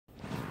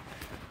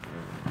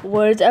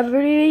What is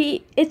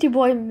everybody? It's your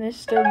boy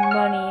Mr.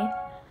 Money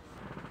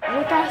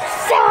with a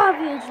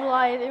savage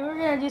life, and we're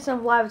gonna do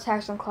some live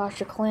attacks on Clash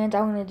of Clans.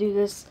 I'm gonna do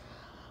this.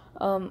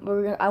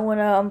 I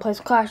wanna play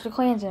some Clash of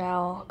Clans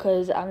now,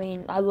 cause I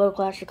mean I love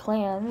Clash of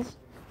Clans,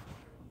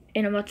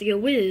 and I'm about to get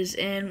Wiz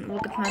and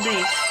look at my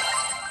base.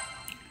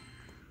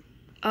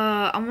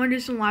 I'm gonna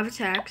do some live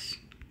attacks.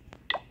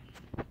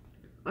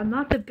 I'm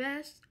not the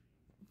best,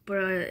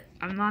 but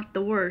I'm not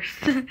the worst.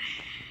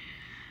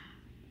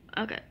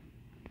 Okay.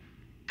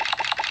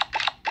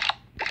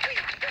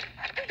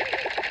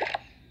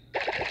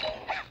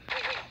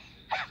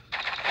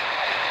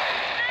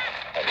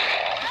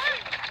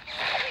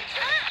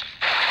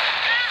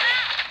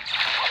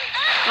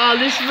 Oh,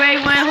 this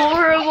raid went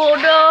horrible.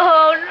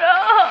 No.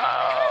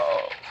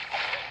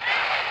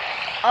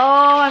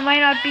 Oh, I might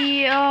not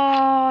be.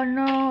 Oh,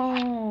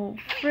 no.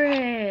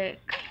 Frick.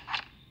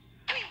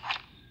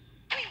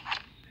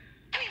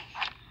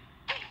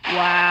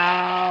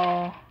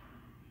 Wow.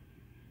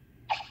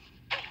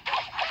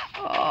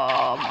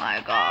 Oh,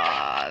 my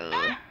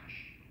God.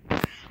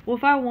 Well,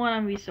 if I won,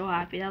 I'd be so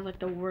happy. That was like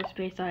the worst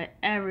base I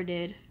ever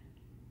did.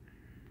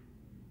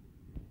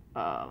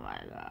 Oh, my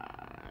God.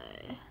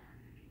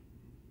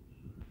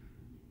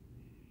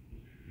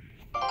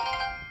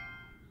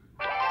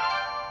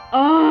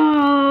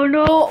 Oh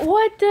no,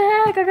 what the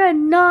heck? I got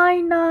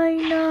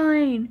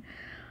 999.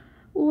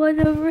 What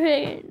a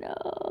frick, no.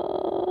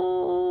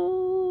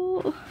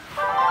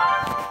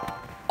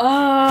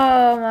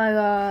 Oh my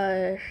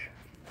gosh.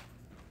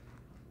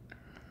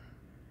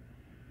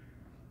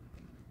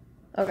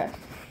 Okay.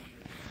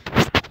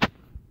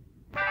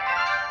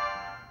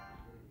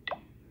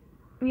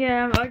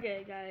 Yeah,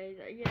 okay guys.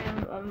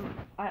 Yeah,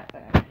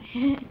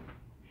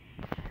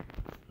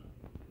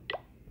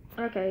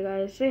 okay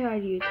guys, say hi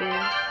to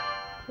YouTube.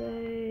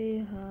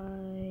 Say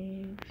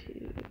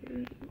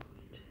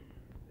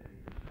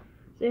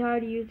hi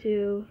to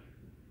YouTube.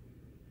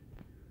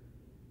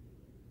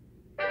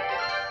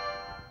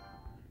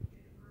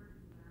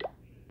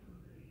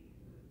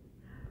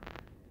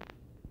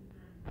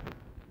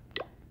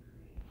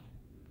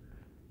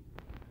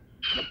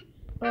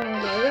 Oh my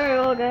god, alright,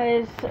 well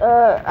guys,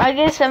 I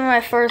guess in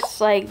my first,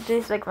 this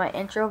is like my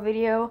intro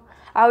video.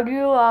 I'll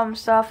do,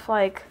 stuff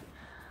like,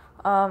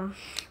 I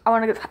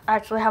want to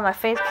actually have my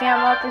face cam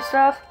up and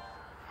stuff.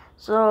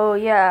 So,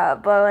 yeah,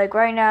 but like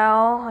right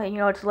now, you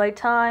know, it's late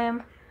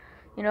time.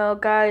 You know,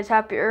 guys,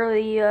 happy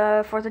early,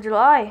 4th of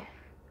July.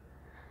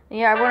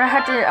 Yeah, I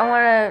want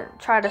to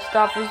try to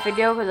stop this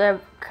video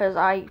because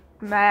I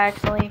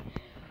actually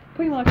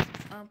pretty much,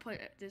 put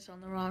this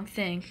on the wrong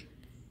thing.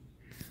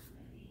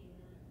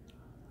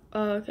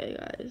 Okay,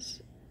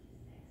 guys.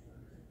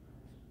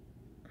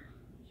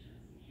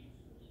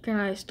 Can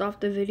I stop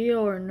the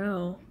video or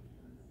no?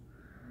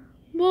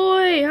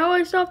 Boy, how do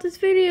I stop this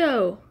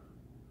video?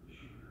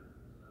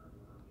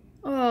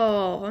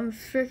 Oh, I'm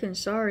freaking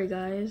sorry,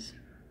 guys.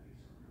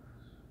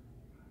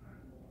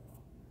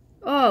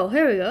 Oh,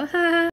 here we go.